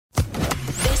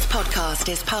podcast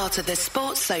is part of the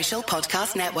Sports Social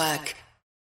Podcast Network.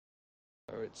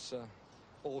 It's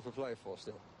all to play for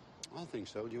still. I think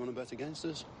so. Do you want to bet against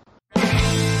us?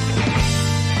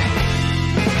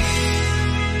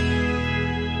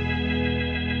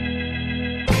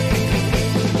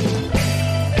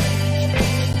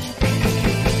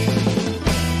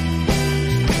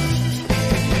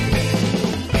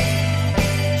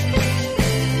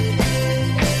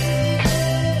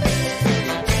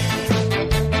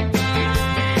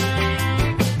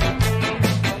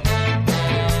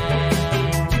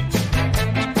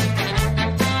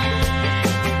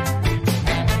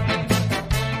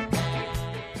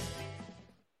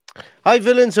 Hi,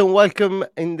 villains, and welcome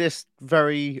in this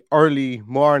very early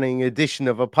morning edition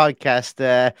of a podcast.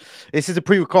 This is a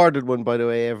pre-recorded one, by the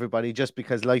way, everybody, just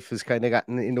because life has kind of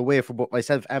gotten in the way for both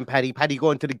myself and Paddy. Paddy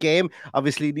going to the game,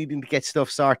 obviously needing to get stuff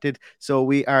sorted. So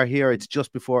we are here. It's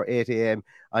just before 8 a.m.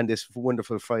 on this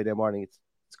wonderful Friday morning. It's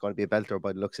going to be a belter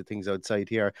by the looks of things outside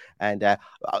here. And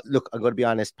look, I'm going to be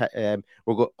honest. I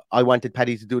wanted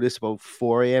Paddy to do this about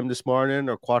 4 a.m. this morning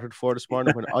or quarter to 4 this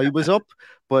morning when I was up.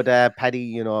 But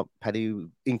Paddy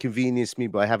inconvenienced me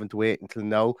by having to wait until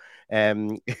now.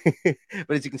 But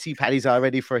as you can see, Paddy's all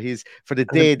ready for the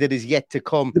day that is yet to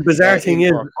come. The bizarre thing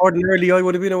is, ordinarily I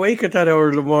would have been awake at that hour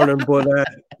of the morning, but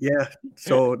yeah.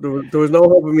 So there was no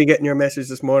hope of me getting your message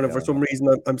this morning. For some reason,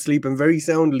 I'm sleeping very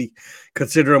soundly,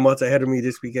 considering what's ahead of me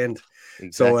this weekend.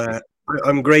 Exactly. So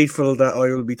I'm grateful that I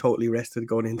will be totally rested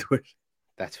going into it.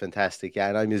 That's fantastic, yeah,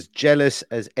 and I'm as jealous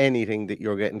as anything that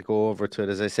you're getting to go over to it.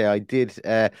 As I say, I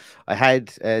had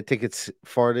tickets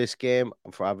for this game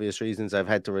for obvious reasons. I've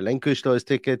had to relinquish those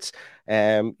tickets.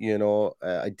 I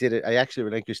did it. I actually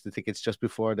relinquished the tickets just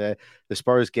before the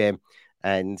Spurs game,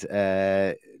 and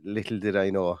little did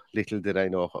I know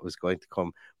what was going to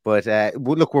come. But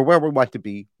look, we're where we want to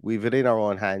be. We've it in our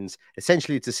own hands.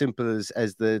 Essentially, it's as simple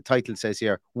as the title says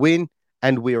here: win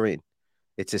and we're in.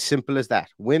 It's as simple as that.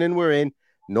 Win and we're in.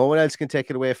 No one else can take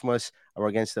it away from us. And we're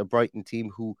against a Brighton team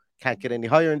who can't get any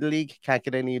higher in the league, can't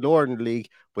get any lower in the league,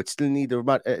 but still need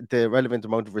the relevant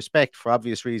amount of respect for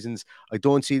obvious reasons. I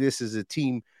don't see this as a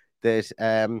team that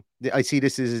I see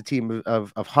this as a team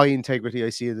of high integrity. I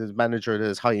see it as a manager that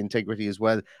has high integrity as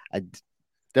well. And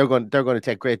they're going to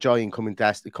take great joy in coming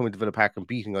to Villa Park and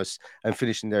beating us and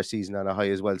finishing their season on a high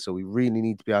as well. So we really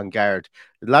need to be on guard.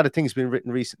 A lot of things have been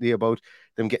written recently about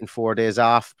them getting 4 days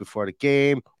off before the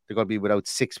game. They're going to be without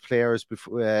 6 players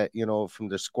before, from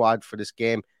their squad for this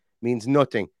game. Means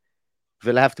nothing.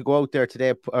 Villa have to go out there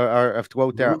today, or have to go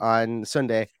out there on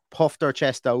Sunday, puff their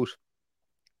chest out,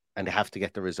 and they have to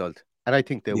get the result. And I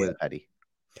think they will, Paddy.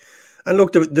 And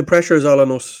look, the pressure is all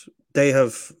on us. They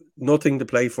have nothing to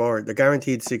play for. They're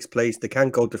guaranteed 6th place. They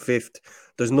can't go to 5th.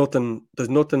 There's nothing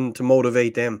to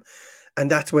motivate them.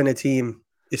 And that's when a team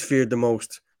is feared the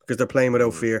most, because they're playing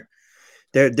without fear.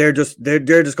 They're just going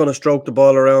to stroke the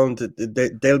ball around.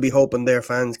 They'll be hoping their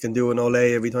fans can do an ole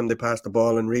every time they pass the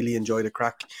ball and really enjoy the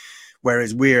crack.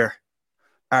 Whereas we're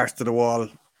arse to the wall,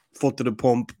 foot to the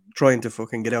pump, trying to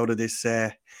fucking get out of this.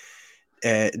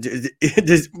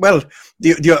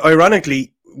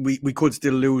 Ironically, we could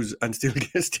still lose and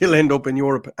still end up in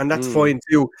Europe, and that's fine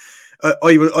too.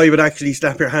 I would actually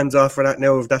slap your hands off for that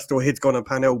now if that's the way it's going to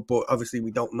pan out. But obviously,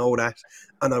 we don't know that,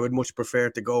 and I would much prefer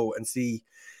to go and see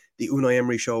the Unai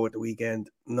Emery show at the weekend,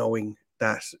 knowing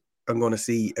that I'm going to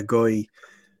see a guy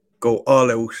go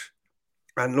all out.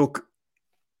 And look,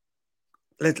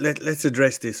 let's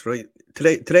address this, right?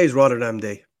 Today's Rotterdam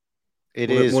Day. It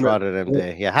is Rotterdam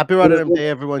Day. Yeah, happy Rotterdam Day,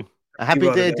 everyone. A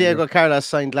happy day Diego Carlos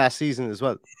signed last season as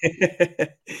well.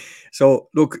 So,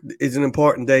 look, it's an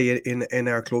important day in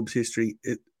our club's history.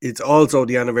 It's also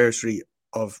the anniversary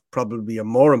of probably a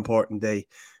more important day,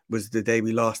 was the day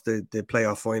we lost the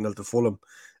playoff final to Fulham.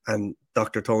 And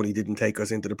Dr. Tony didn't take us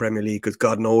into the Premier League, because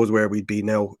God knows where we'd be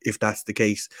now if that's the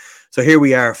case. So here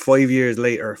we are 5 years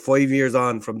later, 5 years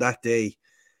on from that day.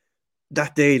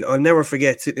 That day, I'll never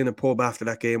forget sitting in a pub after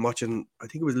that game watching, I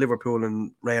think it was Liverpool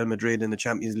and Real Madrid in the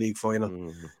Champions League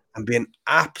final, and being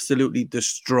absolutely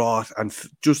distraught, and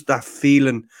just that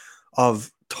feeling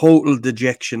of total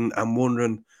dejection and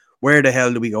wondering, where the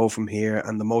hell do we go from here?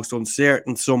 And the most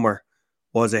uncertain summer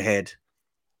was ahead.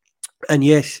 And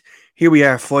yet, here we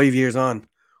are 5 years on,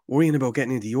 worrying about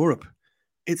getting into Europe.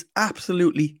 It's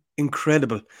absolutely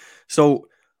incredible. So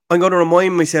I'm going to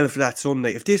remind myself that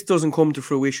Sunday, if this doesn't come to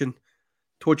fruition,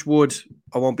 touch wood,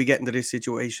 I won't be getting to this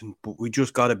situation. But we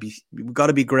just got to be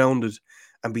grounded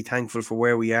and be thankful for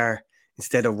where we are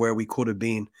instead of where we could have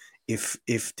been if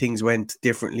things went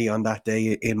differently on that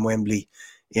day in Wembley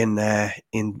in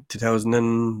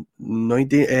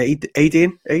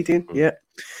 2019, 18. Yeah.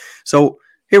 So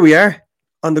Here we are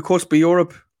on the cusp of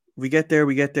Europe. If we get there,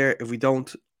 we get there. If we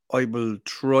don't, I will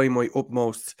try my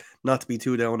utmost not to be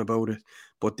too down about it.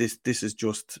 But this is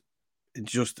just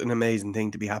an amazing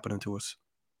thing to be happening to us.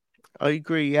 I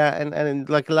agree, yeah, and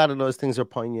like a lot of those things are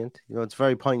poignant. It's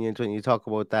very poignant when you talk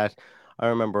about that. I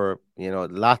remember,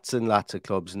 lots and lots of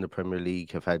clubs in the Premier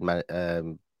League have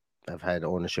had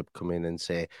ownership come in and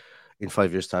say, in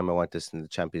 5 years' time, I want this in the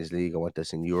Champions League, I want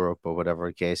this in Europe, or whatever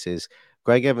the case is.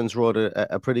 Greg Evans wrote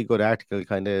a pretty good article,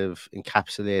 kind of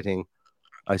encapsulating,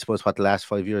 I suppose, what the last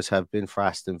 5 years have been for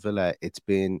Aston Villa. It's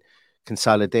been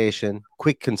consolidation,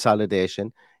 quick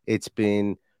consolidation. It's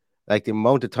been like the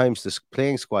amount of times this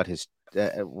playing squad has.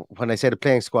 When I say the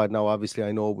playing squad now, obviously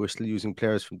I know we're still using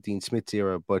players from Dean Smith's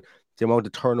era, but the amount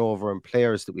of turnover and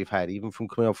players that we've had, even from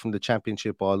coming up from the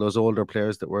Championship, all those older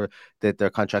players that their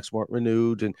contracts weren't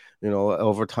renewed, and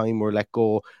over time were let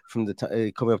go from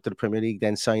the coming up to the Premier League,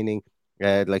 then signing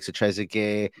like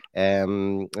Trezeguet,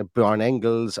 Bjorn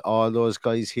Engels, all those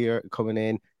guys here coming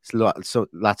in. So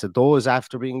lots of those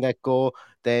after being let go.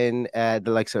 Then the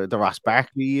likes of the Ross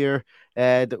Barkley year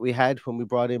that we had when we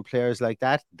brought in players like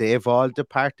that, they've all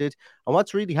departed. And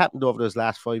what's really happened over those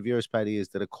last 5 years, Paddy, is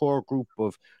that a core group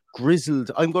of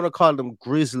grizzled, I'm going to call them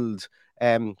grizzled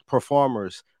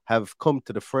performers, have come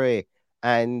to the fray.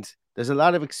 And there's a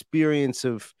lot of experience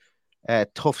of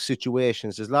tough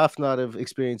situations. There's an awful lot of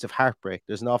experience of heartbreak.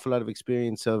 There's an awful lot of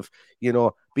experience of,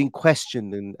 being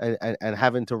questioned and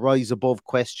having to rise above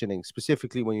questioning,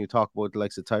 specifically when you talk about the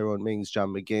likes of Tyrone Mings, John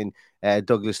McGinn,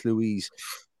 Douglas Luiz.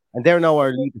 And they're now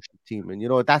our leadership team. And,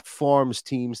 that forms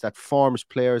teams, that forms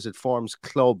players, it forms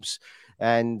clubs.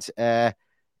 And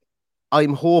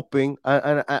I'm hoping,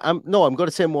 I'm going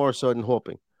to say more so than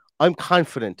hoping. I'm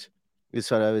confident,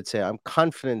 is what I would say. I'm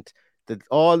confident that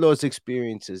all those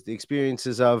experiences, the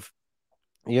experiences of,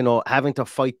 having to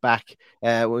fight back,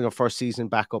 first season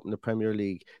back up in the Premier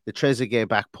League, the Trezeguet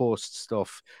back post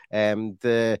stuff,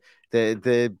 the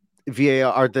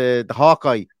VAR or the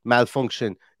Hawkeye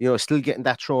malfunction, still getting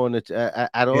that thrown at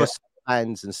us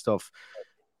fans and stuff.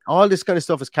 All this kind of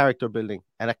stuff is character building,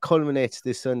 and it culminates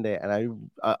this Sunday. And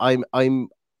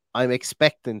I'm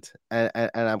expectant and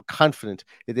I'm confident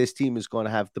that this team is going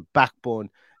to have the backbone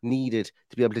needed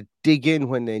to be able to dig in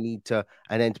when they need to,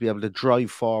 and then to be able to drive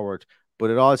forward.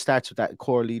 But it all starts with that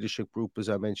core leadership group, as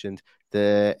I mentioned,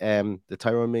 the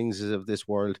Tyrone Mingses of this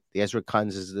world, the Ezra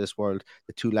Konzes of this world,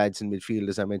 the two lads in midfield,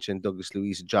 as I mentioned, Douglas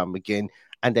Luiz and John McGinn,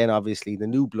 and then obviously the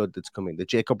new blood that's coming, the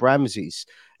Jacob Ramseys,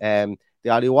 the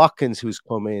Ollie Watkins who's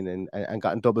come in and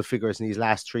gotten double figures in these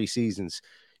last 3 seasons.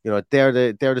 They're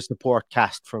the support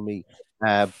cast for me.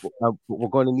 We're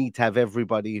going to need to have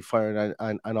everybody firing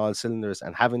on all cylinders,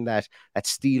 and having that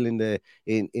steel in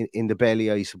the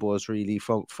belly, I suppose, really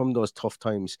from those tough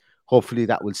times. Hopefully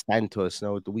that will stand to us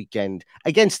now at the weekend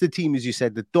against the team, as you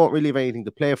said, that don't really have anything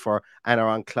to play for and are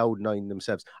on cloud 9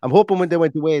 themselves. I'm hoping when they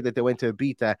went away that they went to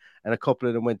Ibiza and a couple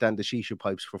of them went down the shisha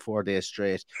pipes for 4 days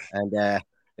straight, and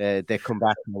they come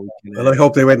back. Well, I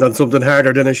hope they went on something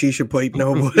harder than a shisha pipe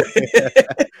now.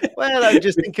 Well, I'm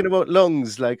just thinking about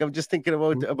lungs. Like, I'm just thinking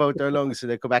about their lungs, so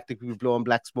they come back to be blowing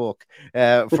black smoke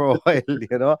for a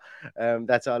while.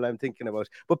 That's all I'm thinking about.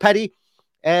 But Paddy,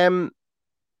 oh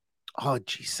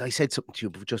jeez, I said something to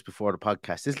you just before the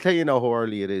podcast. This will tell you now how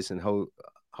early it is and how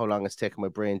long it's taken my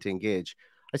brain to engage.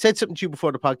 I said something to you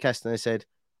before the podcast, and I said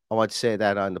I want to say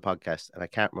that on the podcast, and I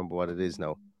can't remember what it is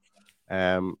now.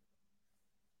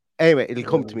 Anyway, it'll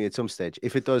come to me at some stage.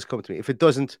 If it does come to me, if it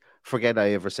doesn't, forget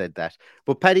I ever said that.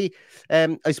 But Paddy,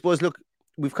 I suppose, look,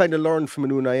 we've kind of learned from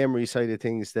an Unai Emery side of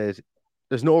things that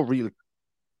there's no real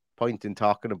point in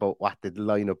talking about what the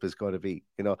lineup is going to be.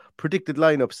 Predicted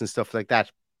lineups and stuff like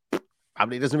that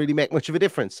probably doesn't really make much of a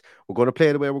difference. We're going to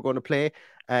play the way we're going to play,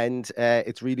 and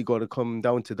it's really going to come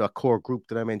down to the core group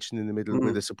that I mentioned in the middle,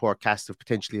 with a support cast of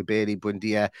potentially a Bailey,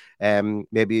 Buendia,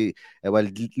 maybe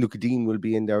Luca Dean will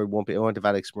be in there. Won't have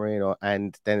Alex Moreno,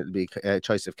 and then it'll be a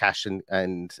choice of Cash and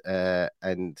Young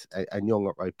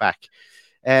at right back.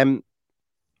 Do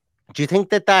you think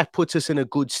that puts us in a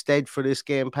good stead for this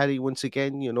game, Paddy? Once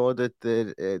again, that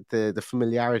the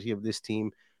familiarity of this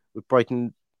team with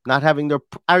Brighton not having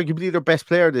arguably their best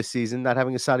player this season, not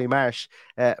having a Solly March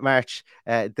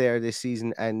there this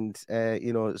season, and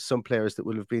some players that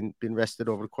will have been rested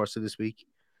over the course of this week. Do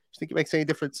you think it makes any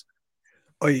difference?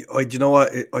 Do you know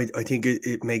what? I think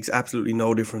it makes absolutely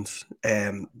no difference.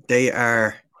 They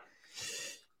are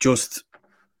just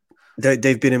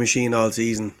they've been a machine all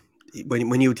season.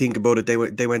 When you think about it,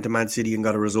 they went to Man City and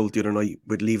got a result the other night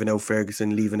with leaving out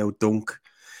Ferguson, leaving out Dunk.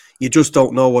 You just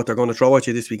don't know what they're going to throw at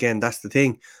you this weekend. That's the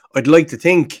thing. I'd like to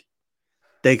think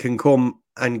they can come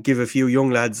and give a few young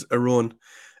lads a run,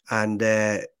 and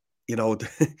the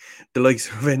likes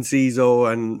of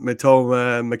Enciso and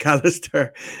Matoma,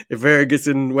 McAllister,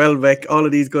 Ferguson, Welbeck, all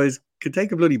of these guys could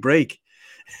take a bloody break.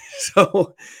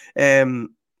 So,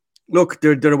 look,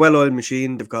 they're a well-oiled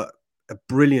machine. They've got a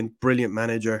brilliant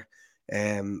manager.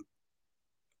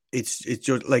 It's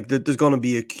just like there's going to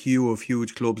be a queue of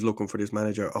huge clubs looking for this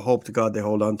manager. I hope to God they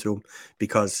hold on to him,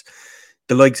 because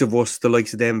the likes of us, the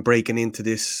likes of them breaking into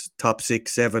this top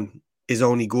 6, 7 is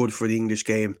only good for the English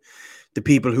game. The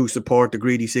people who support the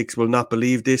Greedy Six will not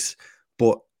believe this,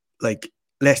 but like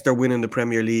Leicester winning the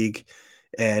Premier League,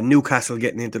 Newcastle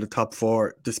getting into the top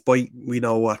 4, despite we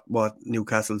know what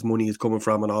Newcastle's money is coming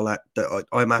from and all that,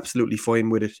 I'm absolutely fine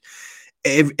with it.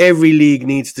 Every league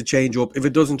needs to change up. If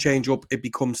it doesn't change up, it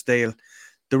becomes stale.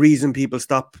 The reason people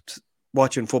stopped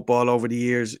watching football over the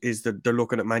years is that they're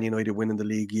looking at Man United winning the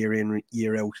league year in,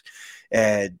 year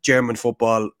out. German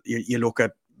football, you look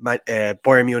at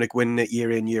Bayern Munich winning it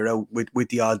year in, year out with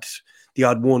the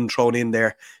odd one thrown in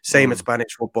there. Same as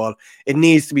Spanish football. It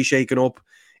needs to be shaken up.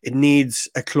 It needs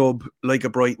a club like a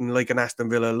Brighton, like an Aston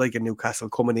Villa, like a Newcastle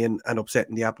coming in and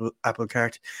upsetting the apple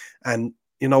cart. And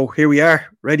here we are,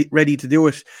 ready to do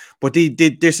it. But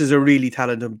this is a really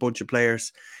talented bunch of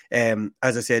players. As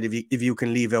I said, if you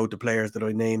can leave out the players that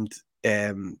I named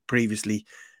previously,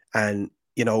 and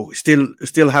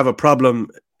still have a problem,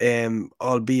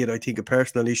 albeit I think a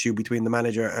personal issue between the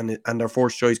manager and their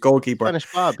first choice goalkeeper.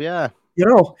 Spanish Bob, yeah.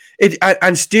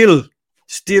 And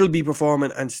still be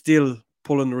performing and still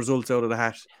pulling the results out of the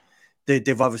hat.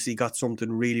 They've obviously got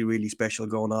something really, really special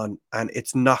going on, and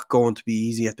it's not going to be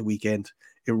easy at the weekend.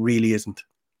 It really isn't.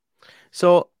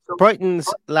 So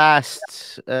Brighton's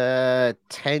last 10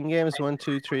 games, 1,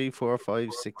 2, 3, 4, 5,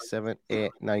 6, 7,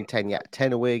 8, 9, 10. Yeah,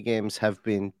 10 away games have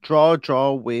been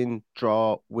draw, win,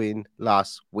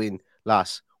 loss, win,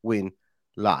 loss, win,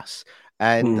 loss.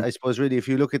 And I suppose really, if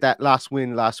you look at that loss,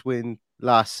 win,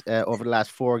 loss over the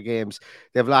last 4 games,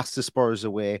 they've lost to Spurs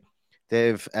away.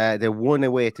 They won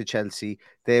away to Chelsea.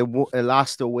 They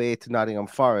lost away to Nottingham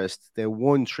Forest. They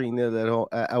won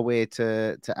 3-0 away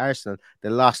to Arsenal. They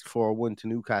lost 4-1 to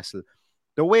Newcastle.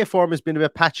 The away form has been a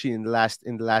bit patchy in the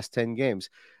last 10 games.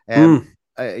 So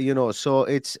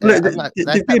it's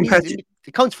it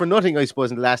counts for nothing, I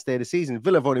suppose, in the last day of the season.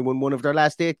 Villa have only won one of their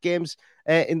last 8 games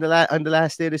on the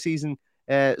last day of the season.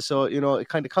 So it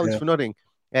kind of counts for nothing.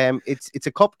 It's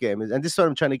a cup game, and this is what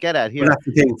I'm trying to get at here. Well, that's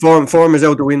the thing. Form is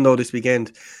out the window this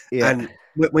weekend. Yeah. And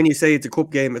when you say it's a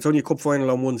cup game, it's only a cup final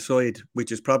on one side,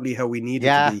 which is probably how we need it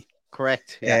to be.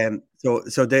 Correct. Yeah.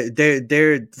 So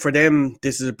they're for them,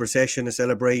 this is a procession, a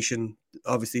celebration.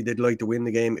 Obviously, they'd like to win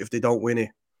the game. If they don't win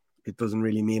it, it doesn't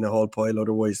really mean a whole pile.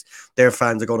 Otherwise, their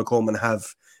fans are going to come and have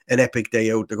an epic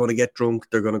day out. They're going to get drunk.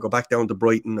 They're going to go back down to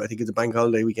Brighton. I think it's a bank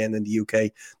holiday weekend in the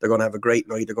UK. They're going to have a great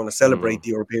night. They're going to celebrate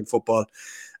the European football.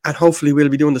 And hopefully we'll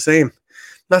be doing the same.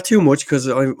 Not too much, because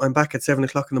I'm back at 7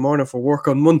 o'clock in the morning for work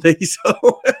on Monday.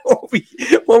 So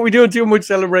won't be doing too much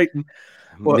celebrating.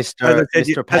 But as I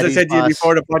said to you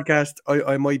before the podcast,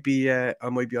 I might be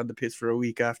on the piss for a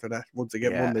week after that once I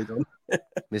get Monday done.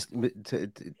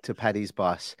 To Paddy's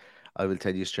boss, I will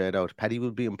tell you straight out, Paddy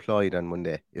will be employed on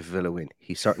Monday if Villa win.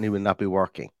 He certainly will not be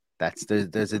working.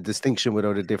 There's a distinction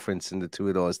without a difference in the two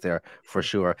of those there for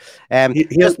sure.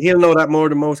 He'll know that more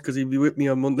than most, because he'll be with me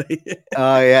on Monday.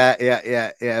 Oh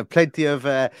yeah. Plenty of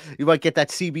you might get that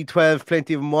CB12,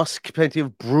 plenty of musk, plenty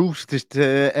of brute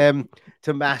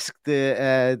to mask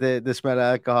the smell of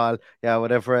alcohol,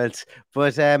 whatever else.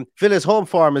 But Villa's home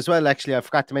form as well. Actually, I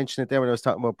forgot to mention it there when I was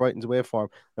talking about Brighton's away form.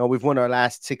 We've won our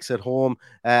last 6 at home.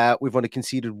 We've only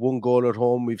conceded 1 goal at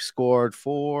home. We've scored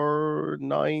 4,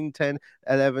 9, 10,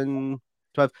 11,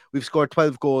 12. We've scored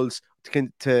 12 goals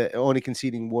to only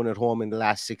conceding 1 at home in the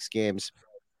last 6 games.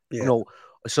 Yeah.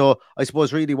 So I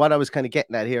suppose really what I was kind of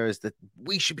getting at here is that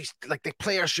we should be like, the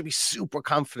players should be super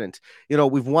confident.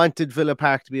 We've wanted Villa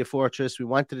Park to be a fortress. We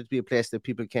wanted it to be a place that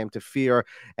people came to fear.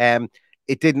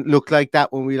 It didn't look like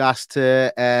that when we lost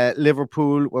to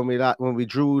Liverpool, when we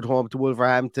drew at home to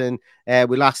Wolverhampton.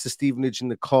 We lost to Stevenage in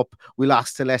the Cup. We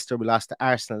lost to Leicester. We lost to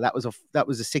Arsenal. That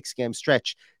was a 6-game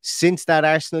stretch. Since that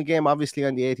Arsenal game, obviously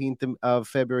on the 18th of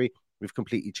February, we've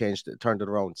completely turned it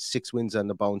around. 6 wins on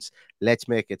the bounce. Let's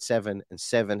make it 7 and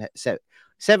 7.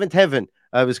 Seventh heaven.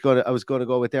 I was gonna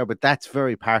go with there, but that's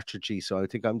very partridgey. So I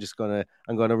think I'm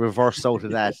gonna reverse out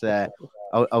of that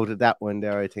out of that one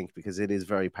there. I think, because it is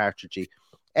very partridgey.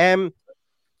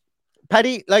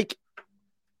 Paddy, like,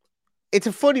 it's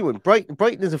a funny one.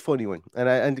 Brighton is a funny one,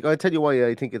 and I'll tell you why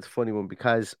I think it's a funny one,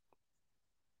 because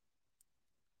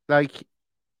like,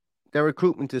 their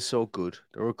recruitment is so good.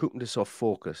 Their recruitment is so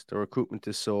focused. Their recruitment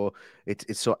is so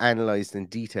it's so analysed and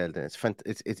detailed, and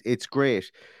it's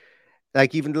great.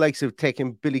 Like even the likes of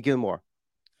taking Billy Gilmore,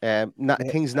 not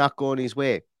Yeah. things not going his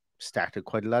way. Started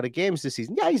quite a lot of games this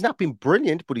season. Yeah, he's not been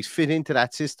brilliant, but he's fit into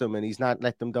that system and he's not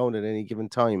let them down at any given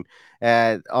time.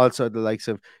 Also, the likes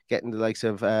of getting the likes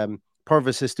of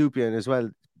Purvis Estupian as well.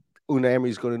 Una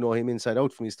Emery's going to know him inside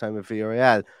out from his time at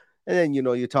Villarreal. And then,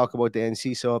 you talk about the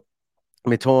Enciso,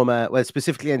 Mitoma, well,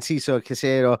 specifically Enciso,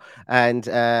 Casero, and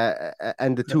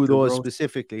the two of After those growth.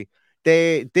 specifically.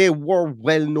 They were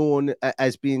well known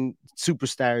as being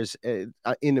superstars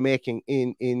in the making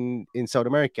in South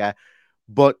America,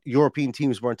 but European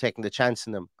teams weren't taking the chance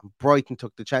on them. Brighton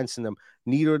took the chance on them.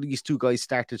 Neither of these two guys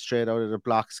started straight out of the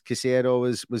blocks. Casero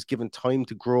was given time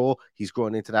to grow. He's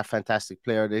grown into that fantastic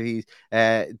player that he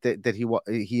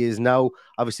is now.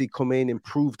 Obviously, come in,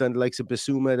 improved on the likes of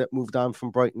Basuma that moved on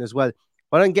from Brighton as well.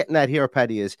 What I'm getting at here,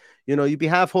 Paddy, is you'd be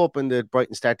half hoping that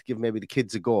Brighton start to give maybe the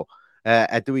kids a go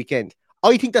at the weekend.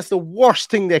 I think that's the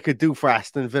worst thing they could do for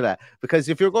Aston Villa, because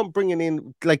if you're going bringing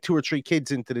in like 2 or 3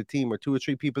 kids into the team, or 2 or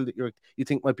 3 people that you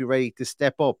think might be ready to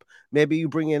step up, maybe you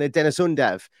bring in a Dennis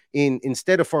Undav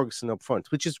instead of Ferguson up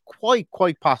front, which is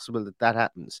quite possible that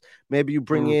happens. Maybe you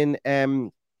bring in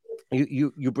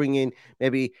you bring in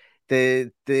maybe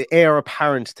the heir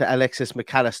apparent to Alexis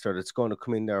McAllister that's going to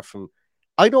come in there from.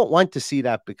 I don't want to see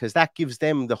that, because that gives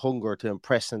them the hunger to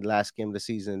impress in the last game of the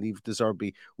season and leave De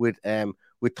Zerbi with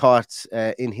thoughts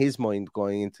in his mind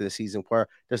going into the season where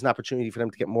there's an opportunity for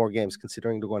them to get more games,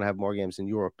 considering they're going to have more games in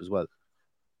Europe as well.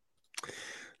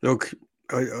 Look,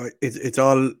 it's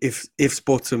all ifs,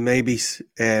 buts, and maybes.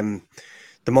 The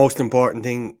most important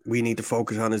thing we need to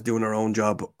focus on is doing our own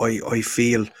job. I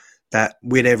feel that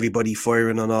with everybody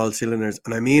firing on all cylinders,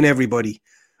 and I mean everybody,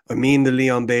 I mean the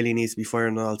Leon Bailey needs to be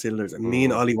firing on all cylinders. I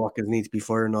mean Ollie Watkins needs to be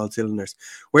firing on all cylinders.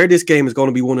 Where this game is going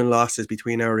to be won and lost is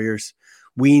between our ears.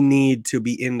 We need to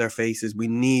be in their faces. We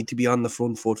need to be on the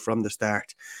front foot from the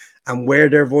start. And where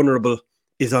they're vulnerable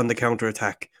is on the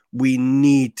counter-attack. We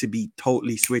need to be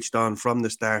totally switched on from the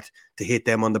start to hit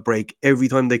them on the break. Every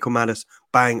time they come at us,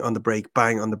 bang on the break,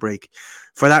 bang on the break.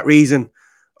 For that reason,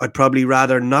 I'd probably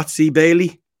rather not see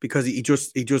Bailey, because he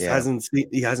just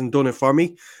hasn't done it for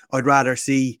me. I'd rather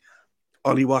see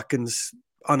Ollie Watkins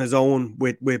on his own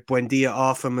with Buendia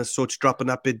off him as such, dropping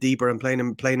that bit deeper and playing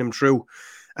him through,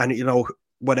 and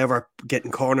whatever,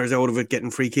 getting corners out of it, getting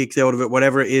free kicks out of it,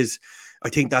 whatever it is. I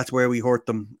think that's where we hurt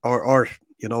them, or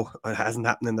it hasn't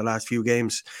happened in the last few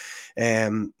games.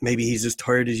 Maybe he's as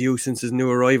tired as you since his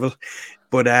new arrival,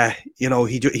 but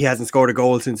he hasn't scored a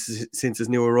goal since his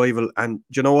new arrival. And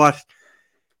do you know what?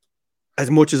 As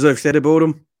much as I've said about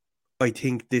him, I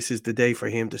think this is the day for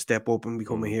him to step up and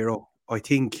become a hero. I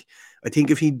think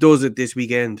if he does it this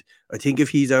weekend, I think if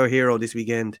he's our hero this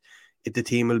weekend, the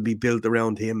team will be built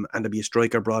around him, and there'll be a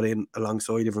striker brought in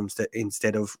alongside of him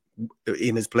instead of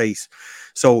in his place.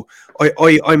 So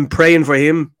I'm praying for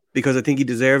him, because I think he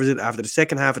deserves it. After the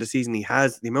second half of the season, he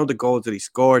has the amount of goals that he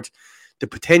scored. The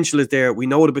potential is there. We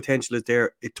know the potential is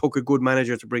there. It took a good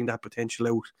manager to bring that potential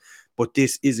out. But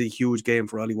this is a huge game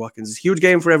for Ollie Watkins. It's a huge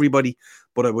game for everybody,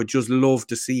 but I would just love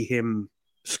to see him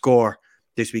score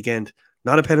this weekend.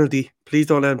 Not a penalty. Please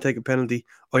don't let him take a penalty.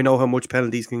 I know how much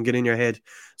penalties can get in your head.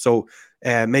 So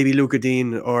maybe Luca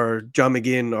Dean or John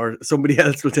McGinn or somebody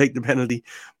else will take the penalty.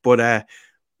 But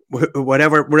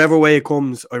whatever way it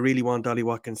comes, I really want Ollie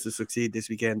Watkins to succeed this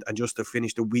weekend, and just to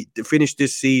finish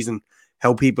this season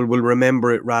how people will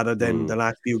remember it, rather than the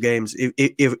last few games.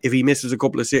 If he misses a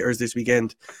couple of sitters this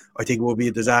weekend, I think it will be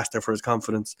a disaster for his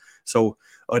confidence. So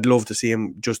I'd love to see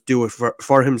him just do it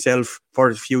for himself, for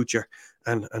his future,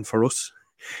 and for us.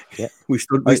 Yeah, we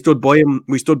stood by him.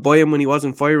 We stood by him when he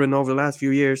wasn't firing over the last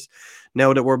few years.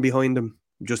 Now that we're behind him,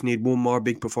 we just need one more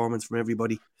big performance from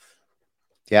everybody.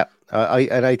 Yeah,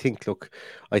 I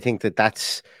think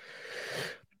that's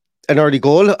an early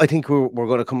goal. I think we're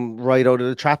going to come right out of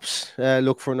the traps.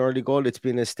 Look for an early goal. It's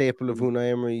been a staple of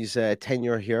Unai Emery's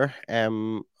tenure here.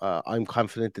 I'm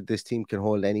confident that this team can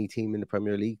hold any team in the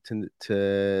Premier League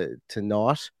to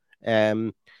not.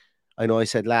 I know I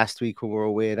said last week when we were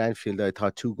away at Anfield, I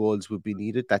thought 2 goals would be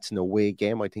needed. That's an away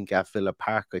game. I think at Villa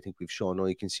Park, I think we've shown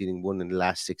only conceding 1 in the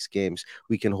last 6 games.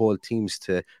 We can hold teams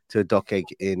to a duck egg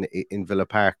in Villa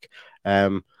Park.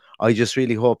 I just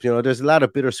really hope, there's a lot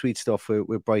of bittersweet stuff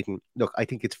with Brighton. Look, I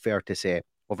think it's fair to say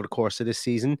over the course of this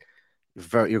season,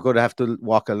 you're going to have to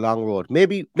walk a long road.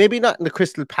 Maybe not in the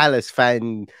Crystal Palace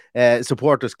fan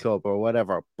supporters club or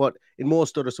whatever, but in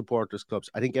most other supporters clubs,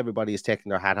 I think everybody has taken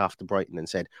their hat off to Brighton and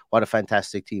said, what a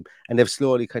fantastic team. And they've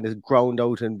slowly kind of ground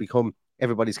out and become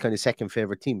everybody's kind of second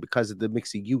favorite team because of the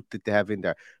mix of youth that they have in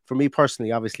there. For me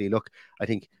personally, obviously, look, I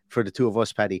think for the two of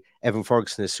us, Paddy, Evan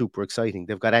Ferguson is super exciting.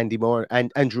 They've got Andy Moore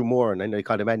and Andrew Moore, and I know you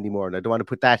call him Andy Moore, and I don't want to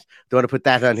put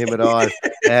that on him at all.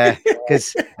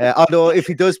 Because although if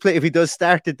he does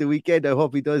start at the weekend, I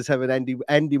hope he does have an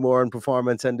Andy Moore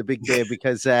performance on the big day,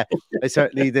 because I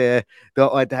certainly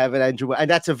don't want to have an Andrew Moore, and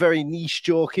that's a very niche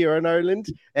joke here in Ireland.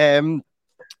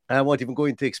 I won't even go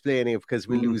into explaining it, because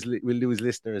we'll lose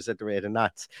listeners at the rate of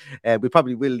knots. We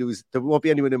probably will lose. There won't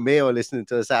be anyone in Mayo listening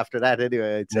to us after that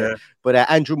anyway, I'd say. Yeah. But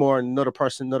Andrew Moore, another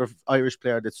Irish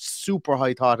player that's super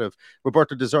high thought of.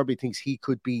 Roberto De Zerbi thinks he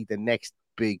could be the next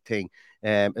big thing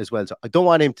as well. So I don't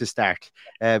want him to start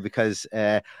because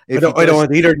I don't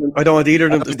want either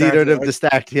of them to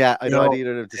start. Yeah, I don't want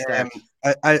either of them to start.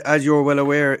 As you're well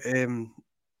aware,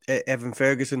 Evan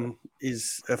Ferguson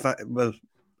is a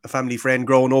family friend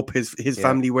growing up. His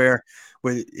family were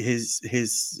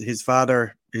his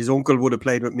father, his uncle would have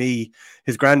played with me.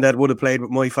 His granddad would have played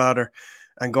with my father.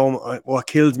 And what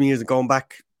kills me is going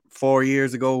back 4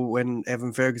 years ago when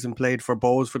Evan Ferguson played for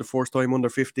Bows for the first time under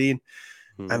 15.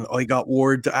 And I got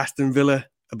word to Aston Villa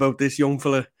about this young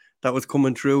fella that was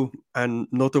coming through, and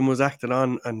nothing was acting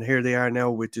on. And here they are now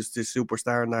with just this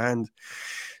superstar in their hand.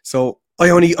 So I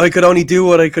could only do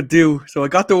what I could do. So I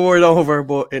got the word over,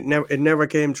 but it never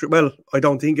came true. Well, I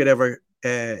don't think it ever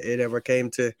came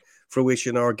to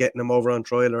fruition, or getting him over on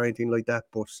trial or anything like that.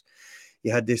 But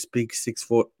you had this big 6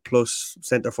 foot plus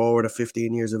centre forward of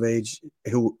 15 years of age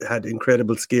who had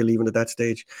incredible skill even at that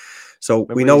stage. So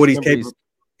we know what he's capable.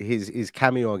 His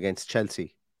cameo against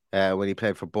Chelsea when he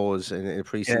played for Bows in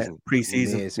pre-season.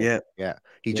 Yeah.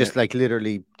 He just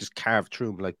literally just carved through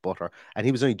him like butter, and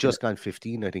he was only just gone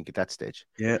 15, I think, at that stage.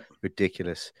 Yeah,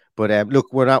 ridiculous. But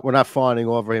look, we're not fawning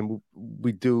over him.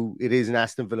 We do. It is an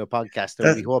Aston Villa podcast,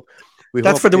 and we hope.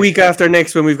 That's for the week after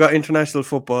next when we've got international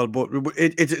football. But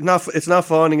it's not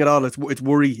fawning at all. It's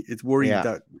worry. It's worry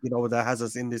that that has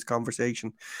us in this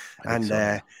conversation,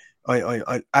 and.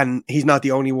 And he's not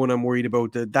the only one I'm worried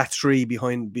about. That three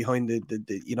behind the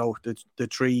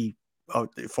 3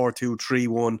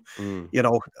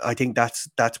 4-2-3-1. I think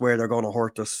that's where they're going to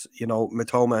hurt us.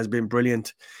 Matoma has been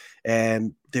brilliant.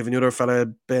 They have another fella,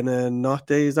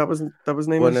 Benanote. Is that was his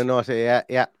name? Benanote,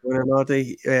 yeah.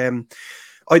 Benanote.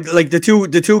 I like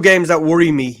the two games that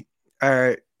worry me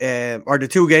are the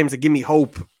two games that give me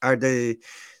hope are the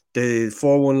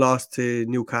 4-1 loss to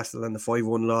Newcastle and the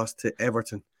 5-1 loss to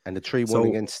Everton. And the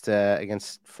 3-1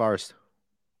 against Forest.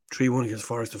 3-1 against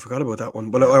Forest. I forgot about that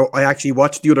one. But I actually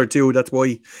watched the other two. That's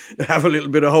why I have a little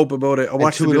bit of hope about it. I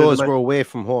watched two of those were away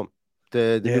from home.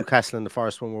 The Newcastle and the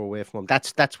Forest one were away from home.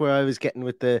 That's where I was getting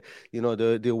with the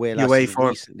away losses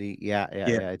recently. Yeah.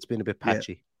 It's been a bit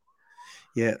patchy.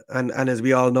 Yeah, and as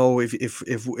we all know, if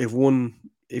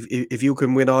you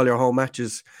can win all your home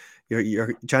matches,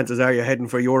 your chances are you're heading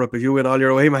for Europe. If you win all your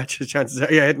away matches, chances are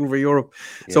you're heading for Europe.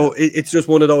 Yeah. So it's just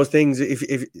one of those things. If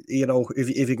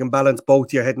you can balance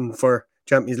both, you're heading for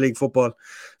Champions League football.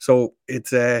 So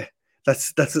it's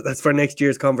that's for next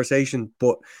year's conversation.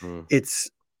 But it's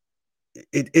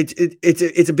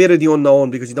a bit of the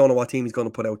unknown, because you don't know what team he's going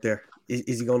to put out there.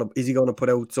 Is he going to put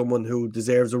out someone who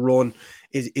deserves a run?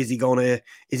 Is he going to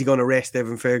rest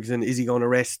Evan Ferguson? Is he going to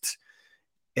rest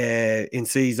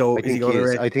Enciso?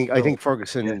 I think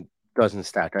Ferguson doesn't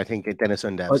start. I think Dennis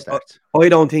Undav starts. I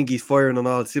don't think he's firing on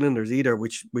all cylinders either.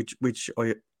 Which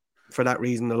I, for that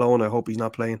reason alone, I hope he's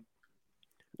not playing.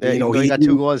 He got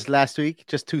 2 goals last week,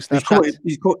 just 2 snapshots.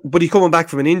 But he's coming back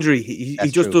from an injury. He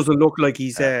just doesn't look like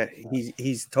he's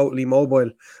totally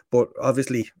mobile. But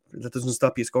obviously, that doesn't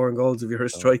stop you scoring goals if you're a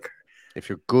striker. If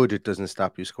you're good, it doesn't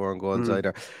stop you scoring goals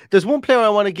either. There's one player I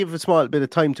want to give a small bit of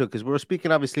time to, because we're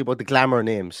speaking obviously about the glamour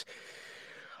names.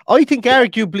 I think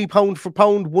arguably pound for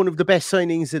pound, one of the best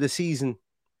signings of the season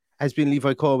has been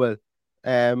Levi Colwill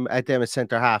at them at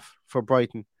centre half for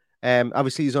Brighton.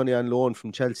 Obviously, he's only on loan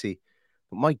from Chelsea.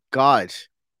 But my God,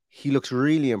 he looks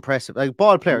really impressive. Like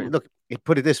ball player, look,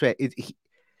 put it this way,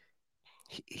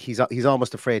 he's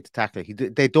almost afraid to tackle.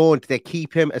 They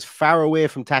keep him as far away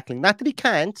from tackling. Not that he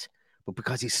can't, but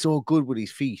because he's so good with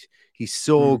his feet. He's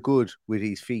so good with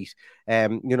his feet.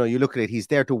 You look at it, he's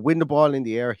there to win the ball in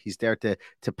the air. He's there to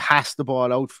pass the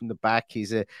ball out from the back.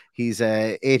 He's a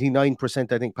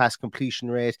 89%, I think, pass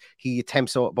completion rate. He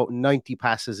attempts about 90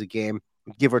 passes a game,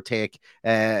 give or take,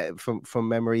 from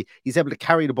memory. He's able to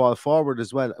carry the ball forward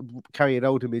as well, carry it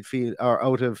out of midfield or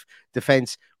out of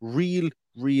defense. Real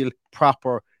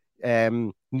proper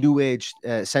new age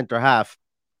centre half.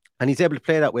 And he's able to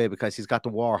play that way because he's got the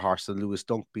war horse of Lewis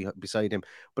Dunk beside him.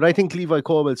 But I think Levi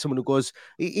Colwill, someone who goes,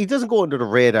 he doesn't go under the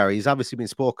radar. He's obviously been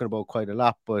spoken about quite a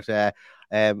lot, but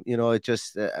it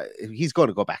just he's going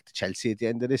to go back to Chelsea at the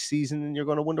end of this season, and you're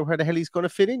going to wonder where the hell he's going to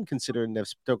fit in, considering they're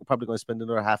probably going to spend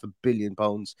another £500 million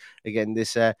again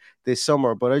this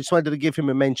summer. But I just wanted to give him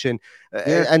a mention,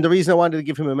 and the reason I wanted to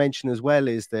give him a mention as well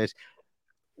is that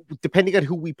depending on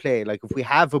who we play, like if we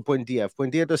have a Buendia, if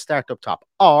Buendia does start up top,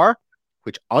 or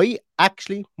which I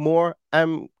actually more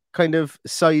am kind of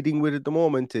siding with at the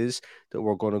moment, is that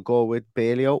we're going to go with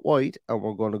Bailey out wide and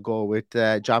we're going to go with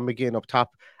John McGinn up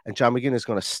top. And John McGinn is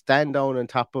going to stand down on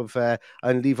top of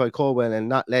on Levi Colwill and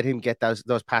not let him get those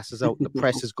passes out. And the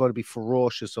press is going to be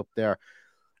ferocious up there.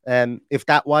 If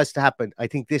that was to happen, I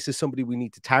think this is somebody we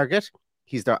need to target.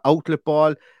 He's their outlet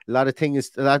ball. A lot of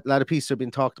pieces have been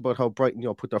talked about how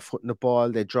Brighton, put their foot in the ball.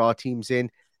 They draw teams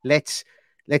in.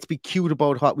 Let's be cute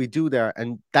about what we do there,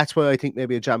 and that's why I think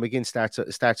maybe a John McGinn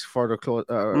starts further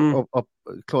up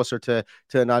closer to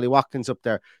an Ollie Watkins up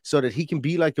there, so that he can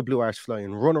be like a blue arse fly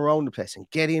and run around the place and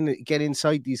get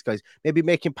inside these guys. Maybe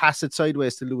make him pass it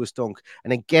sideways to Lewis Dunk,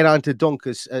 and then get on to Dunk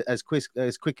as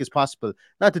quick as possible.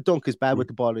 Not that Dunk is bad with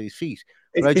the ball at his feet.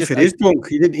 If it is Dunk,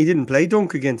 he didn't play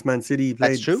Dunk against Man City. He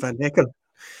played Van Heckel,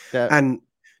 and.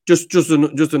 Just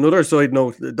another side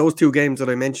note, those two games that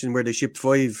I mentioned where they shipped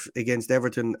 5 against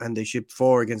Everton and they shipped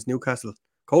 4 against Newcastle,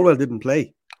 Colwill didn't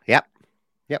play. Yep.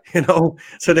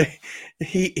 So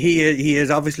he is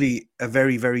obviously a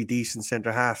very, very decent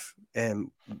centre half.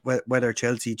 Whether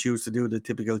Chelsea choose to do the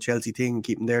typical Chelsea thing,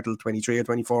 keep him there till 23 or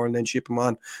 24 and then ship him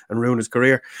on and ruin his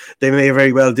career, they may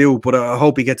very well do. But I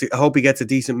hope he gets a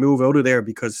decent move out of there,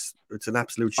 because it's an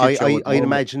absolute shit show. I'd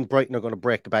imagine Brighton are going to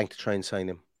break the bank to try and sign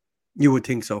him. You would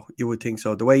think so.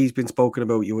 The way he's been spoken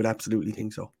about, you would absolutely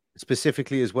think so.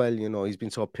 Specifically as well, he's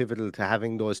been so pivotal to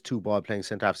having those two ball playing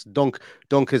centre halves. Dunk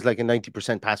is like a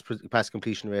 90% pass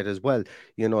completion rate as well,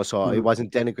 so I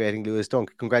wasn't denigrating Lewis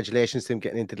Dunk. Congratulations to him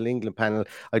getting into the England panel.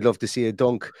 I'd love to see a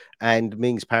Dunk and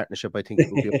Mings partnership. I think it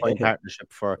would be a fine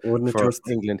partnership for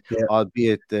England,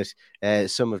 albeit that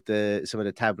some of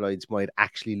the tabloids might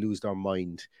actually lose their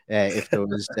mind if there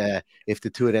was if the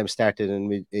two of them started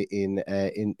in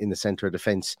the centre of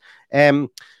defence.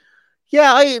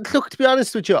 Look, to be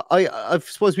honest with you, I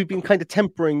suppose we've been kind of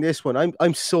tempering this one.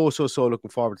 I'm so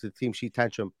looking forward to the team sheet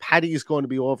tantrum. Paddy is going to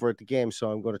be over at the game, so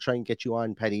I'm going to try and get you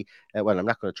on, Paddy. Well, I'm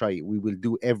not going to try. We will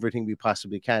do everything we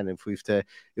possibly can. If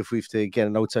we've to get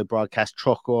an outside broadcast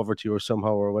truck over to you or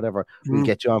somehow or whatever, we'll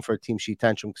get you on for a team sheet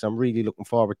tantrum, because I'm really looking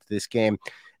forward to this game.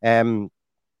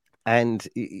 And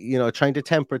trying to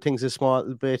temper things a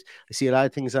small bit. I see a lot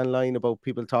of things online about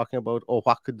people talking about,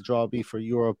 what could the draw be for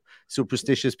Europe?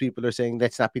 Superstitious people are saying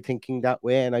let's not be thinking that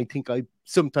way, and I think I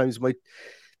sometimes might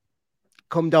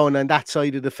come down on that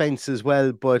side of the fence as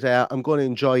well. But I'm going to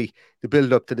enjoy the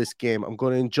build up to this game. I'm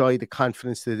going to enjoy the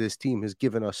confidence that this team has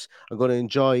given us. I'm going to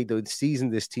enjoy the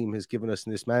season this team has given us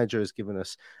and this manager has given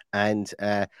us. And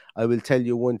I will tell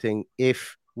you one thing: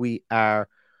 if we are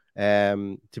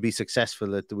to be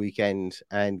successful at the weekend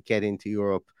and get into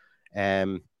Europe,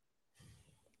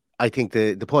 I think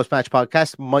the post-match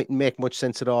podcast mightn't make much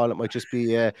sense at all. It might just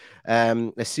be a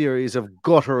series of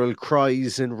guttural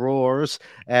cries and roars,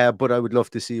 but I would love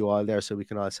to see you all there so we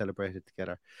can all celebrate it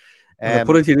together. I'll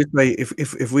put it to you this way: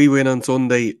 if we win on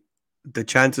Sunday, the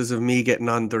chances of me getting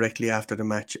on directly after the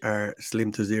match are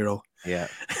slim to zero. Yeah.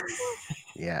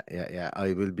 Yeah.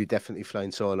 I will be definitely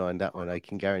flying solo on that one. I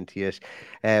can guarantee it.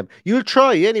 You'll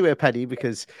try anyway, Paddy,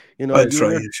 because I'll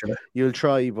try. You'll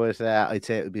try, but I'd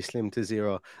say it would be slim to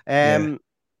zero. One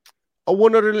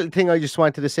other little thing I just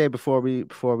wanted to say before we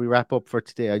wrap up for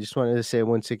today. I just wanted to say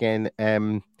once again,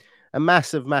 a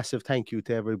massive thank you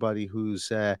to everybody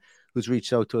who's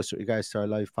reached out to us with regards to our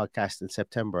live podcast in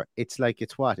September. It's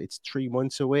 3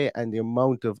 months away, and the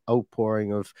amount of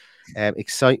outpouring of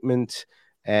excitement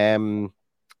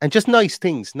and just nice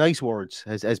things, nice words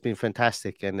has been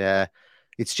fantastic, and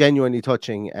it's genuinely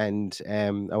touching. And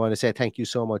I want to say thank you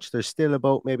so much. There's still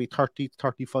about maybe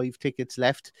 30-35 tickets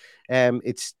left.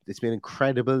 It's been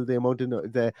incredible the amount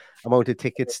of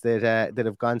tickets that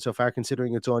have gone so far,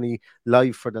 considering it's only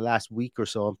live for the last week or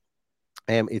so.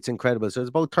 It's incredible. So there's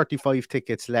about 35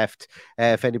 tickets left.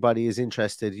 If anybody is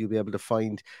interested, you'll be able to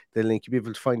find the link. You'll be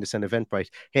able to find us on Eventbrite.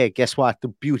 Hey, guess what? The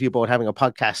beauty about having a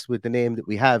podcast with the name that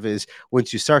we have is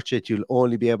once you search it, you'll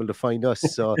only be able to find us.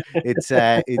 So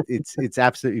it's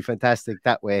absolutely fantastic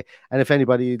that way. And if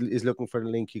anybody is looking for the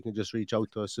link, you can just reach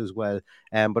out to us as well.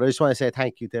 But I just want to say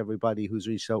thank you to everybody who's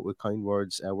reached out with kind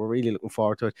words. We're really looking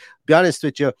forward to it. Be honest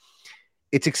with you,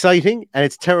 it's exciting and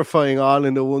it's terrifying all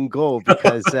in the one go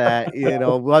because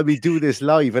while we do this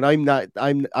live, and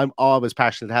I'm always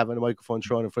passionate having a microphone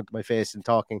thrown in front of my face and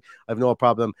talking. I have no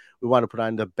problem. We want to put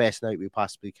on the best night we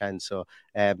possibly can. So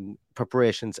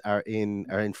preparations are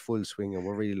in full swing, and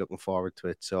we're really looking forward to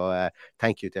it. So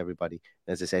thank you to everybody.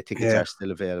 As I said, tickets are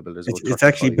still available. There's about It's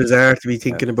actually 35. bizarre to be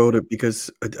thinking about it, because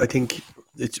I think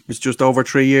it was just over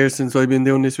 3 years since I've been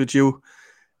doing this with you,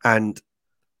 and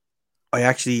I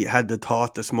actually had the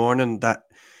thought this morning that,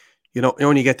 you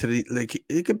only get to the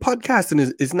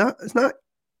podcasting it's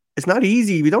not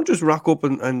easy. We don't just rock up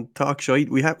and talk shite.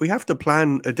 We have to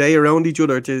plan a day around each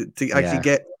other to actually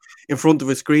get in front of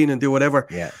a screen and do whatever.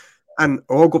 Yeah. And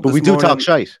I woke up But this we do morning. talk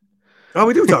shite. Oh,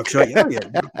 we do talk shite. Yeah.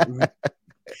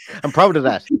 I'm proud of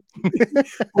that.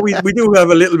 we do have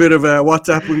a little bit of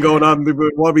WhatsApp going on.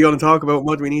 What are we going to talk about?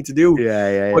 What do we need to do?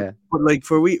 Yeah. But like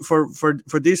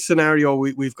for this scenario,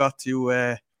 we've got to,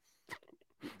 at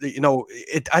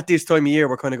this time of year,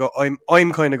 we're kind of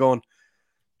I'm kind of going,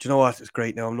 do you know what? It's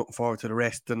great now. I'm looking forward to the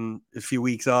rest and a few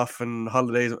weeks off and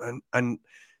holidays, and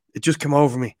it just came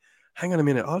over me. Hang on a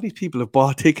minute. All these people have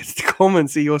bought tickets to come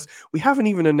and see us. We haven't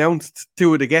even announced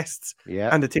 2 of the guests,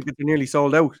 and the tickets are nearly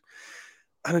sold out.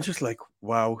 And I'm just like,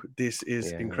 wow, this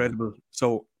is incredible.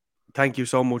 So thank you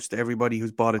so much to everybody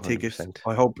who's bought a 100%. ticket.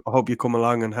 I hope you come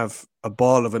along and have a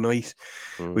ball of a night.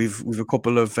 We've a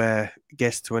couple of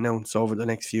guests to announce over the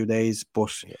next few days,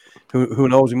 but who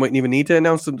knows? We mightn't even need to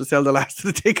announce them to sell the last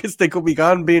of the tickets. They could be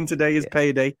gone, being today is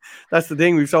payday. That's the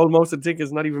thing. We've sold most of the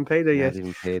tickets, not even payday yet.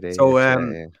 So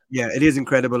it is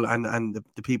incredible. And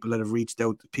the people that have reached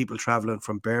out, people traveling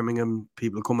from Birmingham,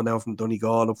 people coming down from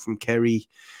Donegal, up from Kerry,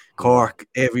 Cork,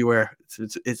 everywhere.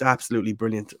 It's absolutely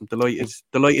brilliant. I'm delighted.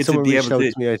 Someone to be reached able out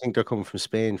to. to me. I think they're coming from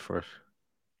Spain for it.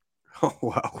 Oh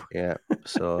wow! Yeah.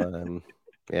 So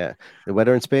the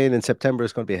weather in Spain in September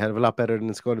is going to be a hell of a lot better than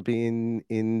it's going to be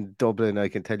in Dublin. I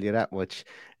can tell you that much.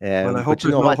 Well, I hope but you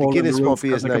there's know no what? The hole in the Guinness roof, won't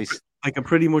be as nice. I can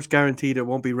pretty much guarantee that it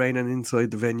won't be raining inside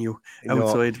the venue. No.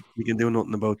 Outside, we can do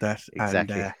nothing about that.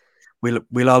 Exactly. And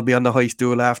we'll all be on the high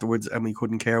stool afterwards, and we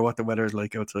couldn't care what the weather is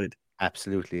like outside.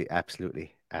 Absolutely.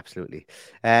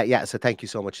 So thank you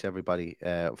so much to everybody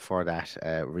for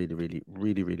that.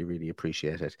 Really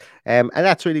appreciate it. And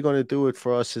that's really going to do it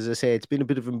for us. As I say, it's been a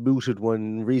bit of a mooted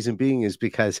one. Reason being is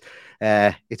because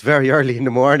it's very early in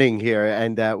the morning here,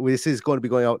 and this is going to be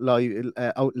going out live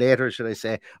out later, should I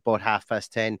say, about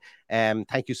 10:30.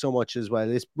 Thank you so much as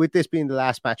well. With this being the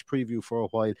last match preview for a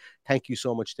while, thank you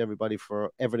so much to everybody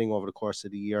for everything over the course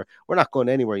of the year. We're not going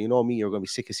anywhere. You know me, you're going to be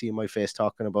sick of seeing my face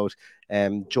talking about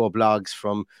Joe Blogs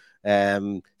from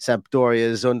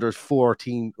Sampdoria's under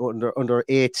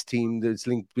 8 team that's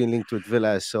being linked with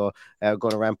Villa. So I'm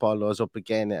going to ramp all those up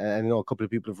again. And I know a couple of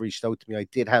people have reached out to me. I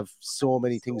did have so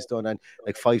many things done, and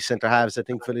like 5 centre halves I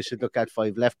think Villa should look at,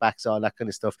 5 left backs, all that kind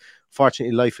of stuff.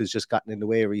 Fortunately, life has just gotten in the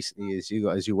way recently, as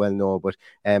you well know, but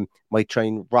might try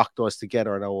and rock those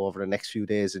together now over the next few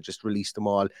days and just release them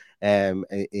all in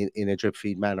a drip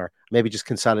feed manner. Maybe just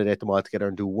consolidate them all together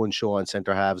and do one show on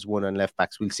centre halves, one on left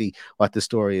backs. We'll see what the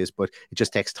story is, but it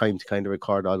just takes time to kind of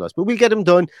record all those. But we'll get them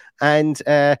done, and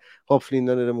hopefully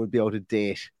none of them will be out of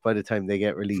date by the time they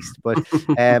get released. But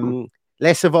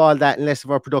less of all that and less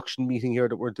of our production meeting here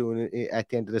that we're doing at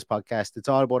the end of this podcast. It's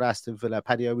all about Aston Villa.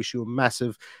 Paddy, I wish you a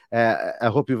massive, I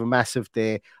hope you have a massive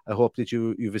day. I hope that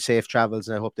you have a safe travels,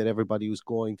 and I hope that everybody who's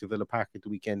going to Villa Park at the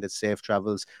weekend has safe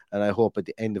travels. And I hope at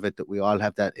the end of it that we all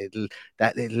have that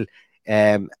little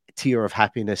tear of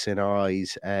happiness in our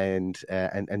eyes, and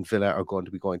Villa are going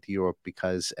to be going to Europe,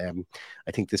 because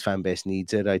I think this fan base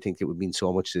needs it. I think it would mean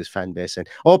so much to this fan base. And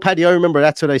Paddy, I remember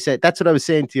that's what I said. That's what I was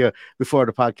saying to you before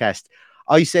the podcast.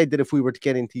 I said that if we were to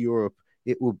get into Europe,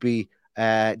 it would be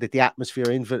that the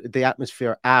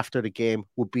atmosphere after the game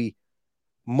would be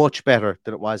much better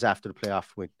than it was after the playoff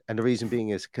win. And the reason being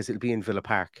is because it'll be in Villa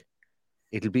Park.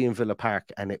 It'll be in Villa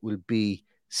Park, and it will be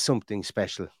something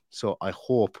special. So I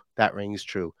hope that rings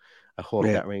true. I hope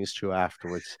that rings true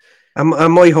afterwards. And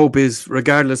my hope is,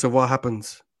 regardless of what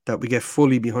happens, that we get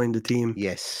fully behind the team.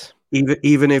 Yes.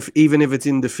 Even if it's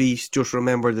in defeat, just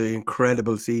remember the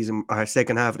incredible season, our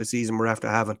second half of the season we're after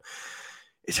having.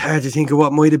 It's hard to think of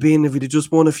what might have been if we'd have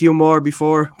just won a few more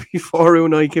before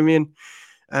Unai came in.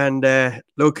 And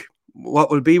look, what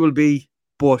will be,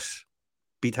 but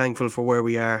be thankful for where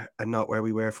we are and not where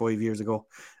we were 5 years ago.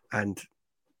 And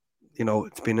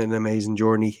it's been an amazing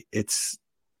journey. It's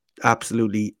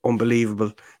absolutely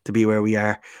unbelievable to be where we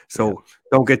are. So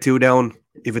don't get too down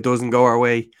if it doesn't go our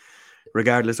way.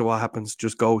 Regardless of what happens,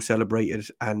 just go celebrate it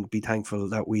and be thankful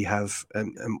that we have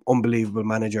an unbelievable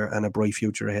manager and a bright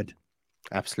future ahead.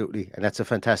 Absolutely. And that's a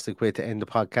fantastic way to end the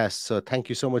podcast. So thank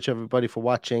you so much, everybody, for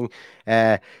watching.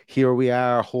 Here we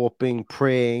are, hoping,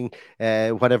 praying,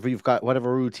 whatever you've got,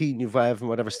 whatever routine you have and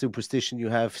whatever superstition you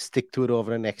have, stick to it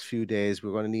over the next few days.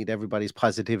 We're going to need everybody's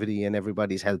positivity and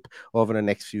everybody's help over the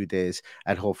next few days.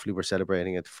 And hopefully we're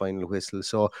celebrating at the final whistle.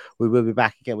 So we will be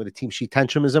back again with a team sheet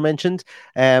tantrum, as I mentioned.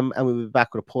 And we'll be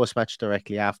back with a post-match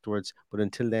directly afterwards. But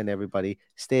until then, everybody,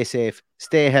 stay safe,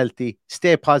 stay healthy,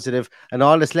 stay positive, and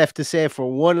all that's left to say for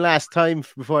one last time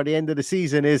before the end of the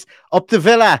season is up the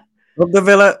Villa! Up the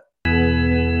Villa!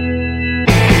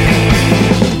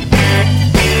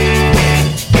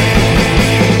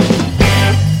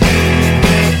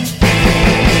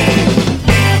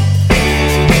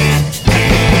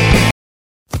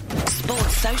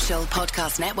 Sports Social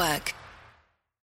Podcast Network.